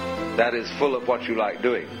that is full of what you like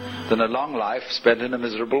doing than a long life spent in a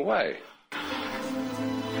miserable way.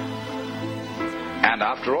 And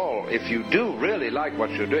after all, if you do really like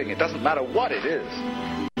what you're doing, it doesn't matter what it is,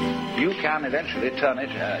 you can eventually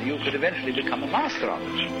you could eventually become a master of it.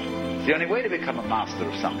 It's the only way to become a master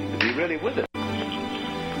of something, to be really with it.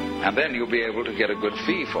 And then you'll be able to get a good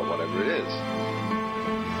fee for whatever it is.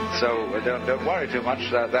 So don't worry too much.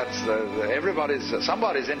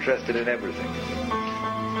 Somebody's interested in everything.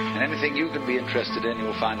 And anything you can be interested in,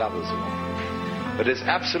 you'll find others who are. But it's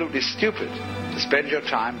absolutely stupid to spend your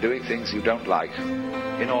time doing things you don't like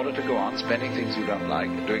in order to go on spending things you don't like,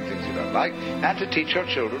 doing things you don't like, and to teach your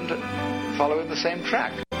children to follow in the same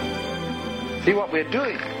track. See, what we're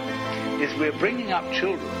doing is we're bringing up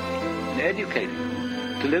children and educating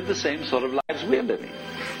them to live the same sort of lives we're living,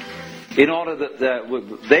 in order that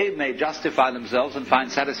they may justify themselves and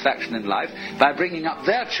find satisfaction in life by bringing up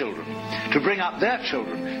their children, to bring up their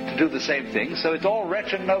children to do the same thing, so it's all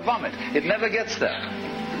wretch and no vomit. It never gets there.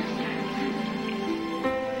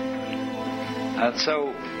 And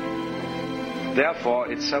so,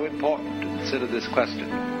 therefore, it's so important to consider this question,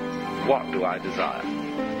 what do I desire?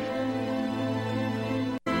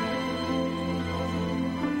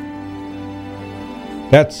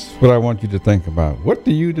 That's what I want you to think about. What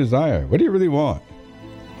do you desire? What do you really want?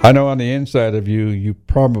 I know on the inside of you, you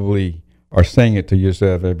probably are saying it to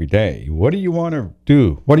yourself every day. What do you want to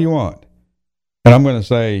do? What do you want? And I'm going to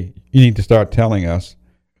say, you need to start telling us.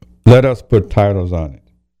 Let us put titles on it.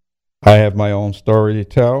 I have my own story to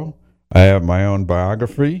tell. I have my own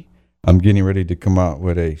biography. I'm getting ready to come out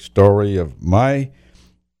with a story of my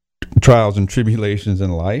trials and tribulations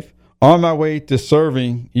in life on my way to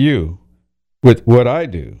serving you with what I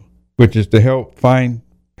do, which is to help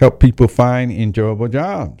people find enjoyable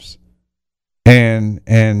jobs. And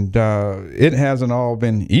it hasn't all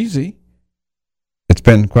been easy. It's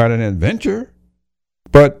been quite an adventure,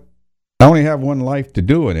 but I only have one life to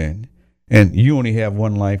do it in, and you only have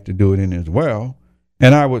one life to do it in as well.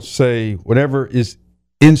 And I would say whatever is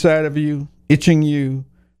inside of you, itching you,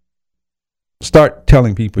 start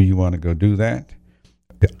telling people you want to go do that.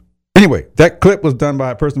 Anyway, that clip was done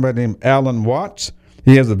by a person by the name of Alan Watts.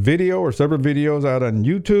 He has a video or several videos out on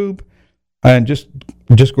YouTube. And just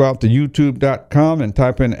go out to youtube.com and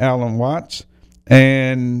type in Alan Watts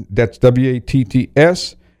and that's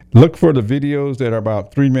WATTS. Look for the videos that are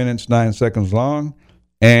about 3 minutes, 9 seconds long,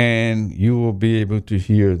 and you will be able to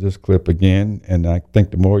hear this clip again. And I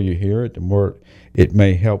think the more you hear it, the more it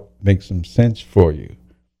may help make some sense for you.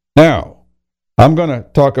 Now, I'm going to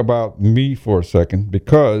talk about me for a second,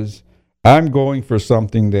 because I'm going for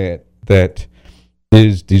something that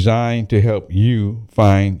is designed to help you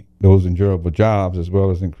find those enjoyable jobs as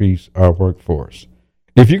well as increase our workforce.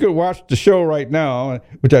 If you could watch the show right now,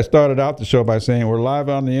 which I started out the show by saying we're live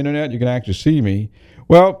on the internet, you can actually see me.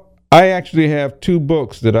 Well, I actually have 2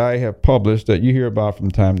 books that I have published that you hear about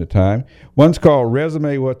from time to time. One's called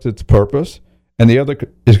Resume, What's Its Purpose? And the other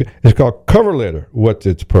is called Cover Letter, What's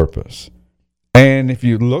Its Purpose? And if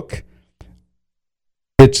you look,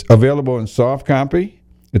 it's available in soft copy.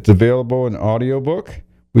 It's available in audiobook.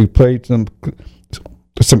 We played some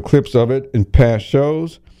clips of it in past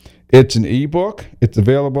shows. It's an ebook. It's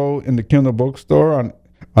available in the Kindle bookstore on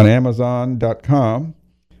Amazon.com.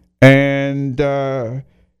 And the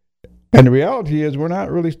reality is we're not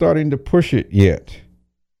really starting to push it yet.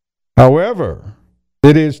 However,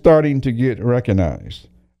 it is starting to get recognized,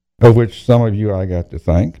 of which some of you I got to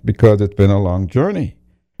thank, because it's been a long journey.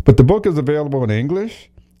 But the book is available in English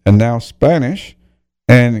and now Spanish,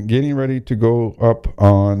 and getting ready to go up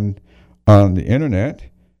on the internet.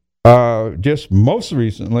 Just most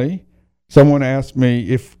recently, someone asked me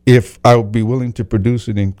if I would be willing to produce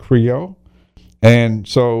it in Creole. And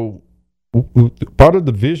so part of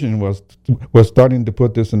the vision was starting to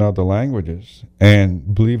put this in other languages.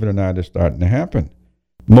 And believe it or not, it's starting to happen.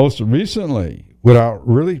 Most recently, without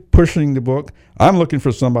really pushing the book, I'm looking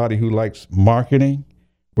for somebody who likes marketing,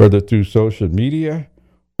 whether through social media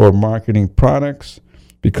or marketing products,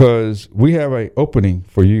 because we have an opening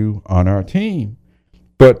for you on our team.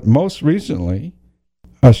 But most recently,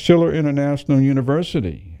 Schiller International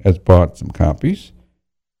University has bought some copies.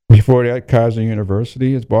 Before that, Kaiser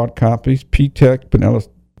University has bought copies. P-Tech, Pinellas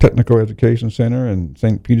Technical Education Center in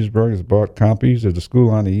St. Petersburg, has bought copies. There's a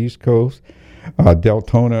school on the East Coast.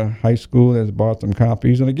 Deltona High School has bought some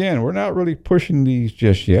copies. And again, we're not really pushing these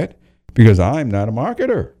just yet because I'm not a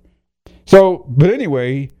marketer. So, but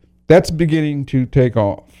anyway, that's beginning to take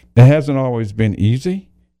off. It hasn't always been easy,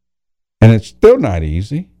 and it's still not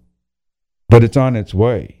easy, but it's on its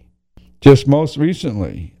way. Just most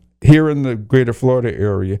recently, here in the greater Florida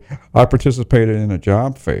area, I participated in a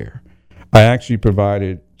job fair. I actually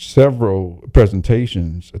provided several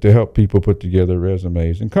presentations to help people put together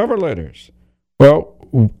resumes and cover letters. Well,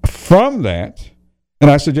 from that, and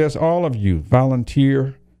I suggest all of you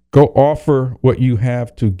volunteer, go offer what you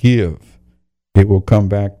have to give. It will come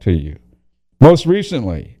back to you. Most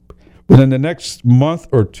recently, within the next month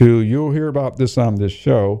or two, you'll hear about this on this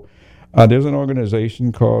show. There's an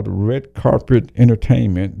organization called Red Carpet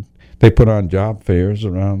Entertainment. They put on job fairs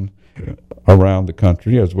around the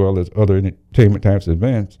country, as well as other entertainment types of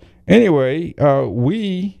events. Anyway,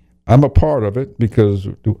 I'm a part of it because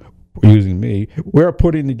using me, we're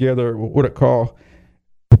putting together what it call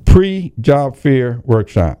pre-job fair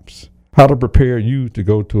workshops, how to prepare you to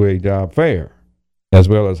go to a job fair, as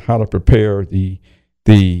well as how to prepare the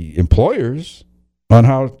employers on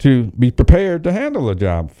how to be prepared to handle a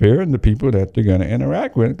job fair and the people that they're going to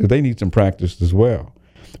interact with, because they need some practice as well.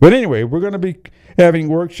 But anyway, we're going to be having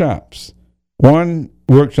workshops. One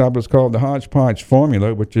workshop is called the Hodgepodge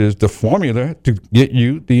Formula, which is the formula to get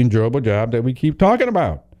you the enjoyable job that we keep talking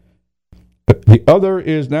about. The other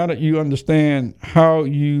is, now that you understand how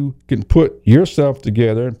you can put yourself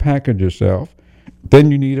together and package yourself,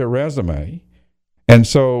 then you need a resume. And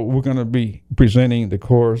so we're going to be presenting the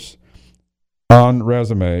course on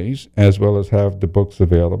resumes, as well as have the books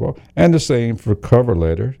available. And the same for cover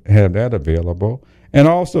letter, have that available. And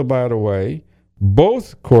also, by the way,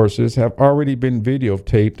 both courses have already been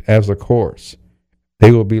videotaped as a course.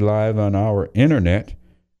 They will be live on our internet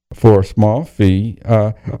for a small fee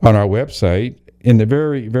on our website in the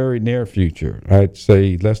very, very near future. I'd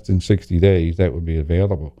say less than 60 days that would be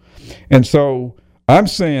available. And so I'm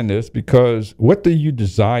saying this because what do you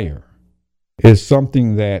desire is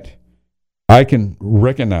something that I can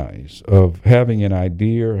recognize of having an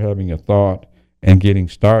idea, having a thought, and getting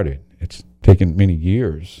started. It's taken many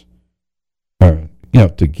years,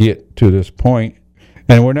 to get to this point,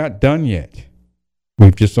 and we're not done yet.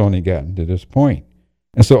 We've just only gotten to this point.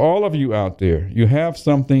 And so all of you out there, you have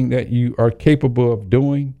something that you are capable of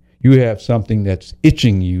doing. You have something that's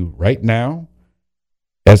itching you right now.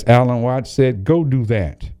 As Alan Watts said, go do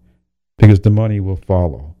that, because the money will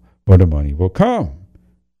follow, or the money will come.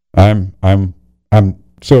 I'm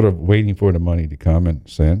sort of waiting for the money to come, in a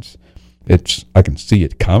sense. I can see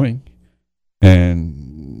it coming,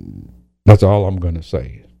 and That's all I'm going to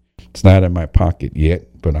say. It's not in my pocket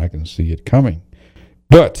yet, but I can see it coming.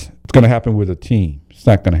 But it's going to happen with a team. It's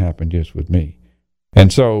not going to happen just with me.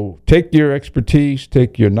 And so take your expertise,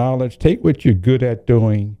 take your knowledge, take what you're good at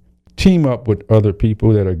doing, team up with other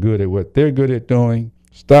people that are good at what they're good at doing.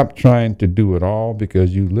 Stop trying to do it all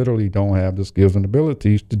because you literally don't have the skills and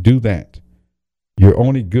abilities to do that. You're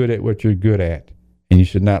only good at what you're good at, and you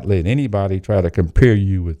should not let anybody try to compare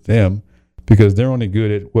you with them because they're only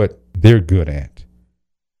good at what they're good at.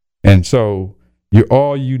 And so you're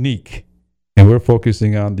all unique, and we're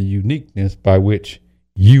focusing on the uniqueness by which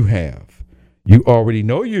you have. You already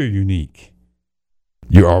know you're unique.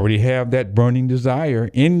 You already have that burning desire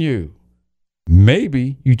in you.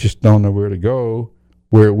 Maybe you just don't know where to go,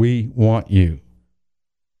 where we want you.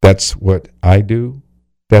 That's what I do.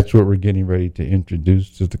 That's what we're getting ready to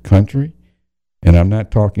introduce to the country. And I'm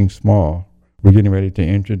not talking small. We're getting ready to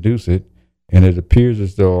introduce it. And it appears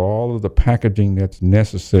as though all of the packaging that's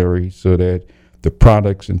necessary so that the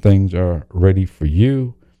products and things are ready for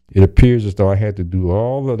you, it appears as though I had to do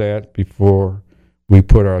all of that before we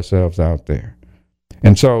put ourselves out there.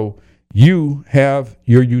 And so you have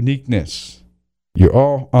your uniqueness. You're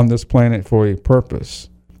all on this planet for a purpose.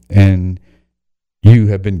 And you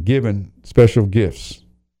have been given special gifts.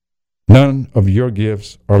 None of your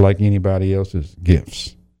gifts are like anybody else's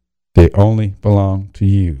gifts. They only belong to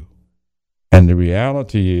you. And the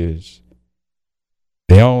reality is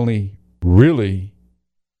they only really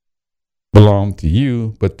belong to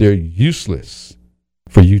you, but they're useless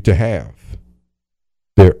for you to have.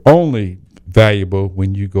 They're only valuable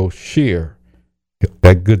when you go share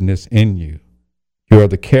that goodness in you. You are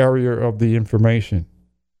the carrier of the information.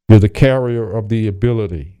 You're the carrier of the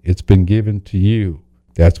ability. It's been given to you.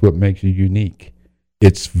 That's what makes you unique.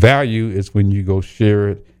 Its value is when you go share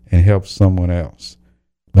it and help someone else.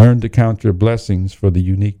 Learn to count your blessings for the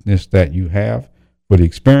uniqueness that you have, for the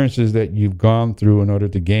experiences that you've gone through in order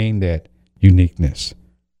to gain that uniqueness.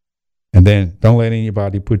 And then don't let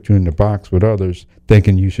anybody put you in the box with others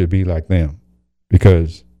thinking you should be like them,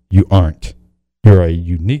 because you aren't. You're a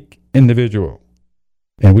unique individual.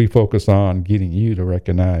 And we focus on getting you to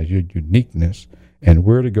recognize your uniqueness and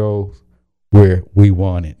where to go where we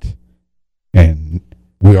want it. And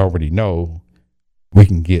we already know we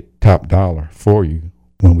can get top dollar for you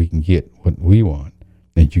when we can get what we want,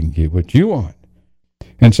 and you can get what you want.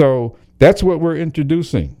 And so that's what we're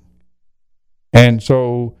introducing. And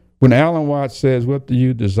so when Alan Watts says, "What do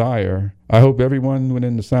you desire?" I hope everyone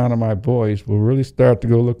within the sound of my voice will really start to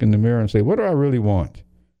go look in the mirror and say, what do I really want?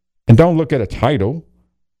 And don't look at a title.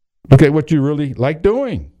 Look at what you really like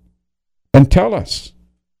doing and tell us.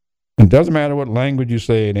 It doesn't matter what language you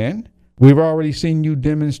say it in. We've already seen you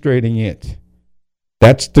demonstrating it.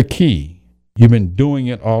 That's the key. You've been doing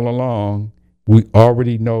it all along. We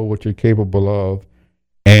already know what you're capable of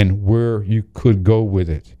and where you could go with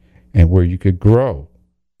it and where you could grow.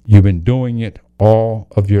 You've been doing it all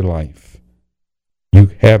of your life.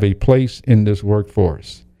 You have a place in this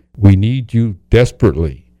workforce. We need you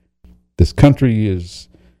desperately. This country is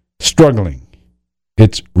struggling.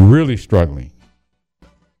 It's really struggling.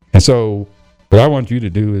 And so what I want you to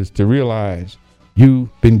do is to realize you've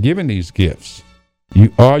been given these gifts.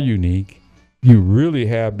 You are unique. You really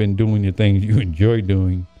have been doing the things you enjoy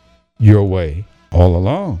doing your way all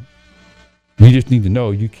along. You just need to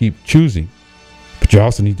know you keep choosing, but you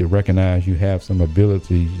also need to recognize you have some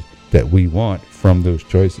abilities that we want from those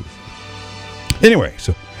choices. Anyway,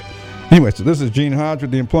 so this is Gene Hodge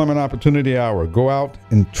with the Employment Opportunity Hour. Go out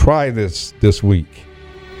and try this week.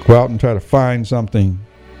 Go out and try to find something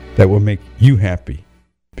that will make you happy,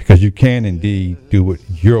 because you can indeed do it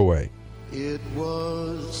your way. It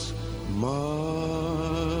was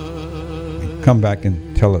Come back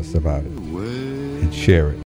and tell us about it and share it.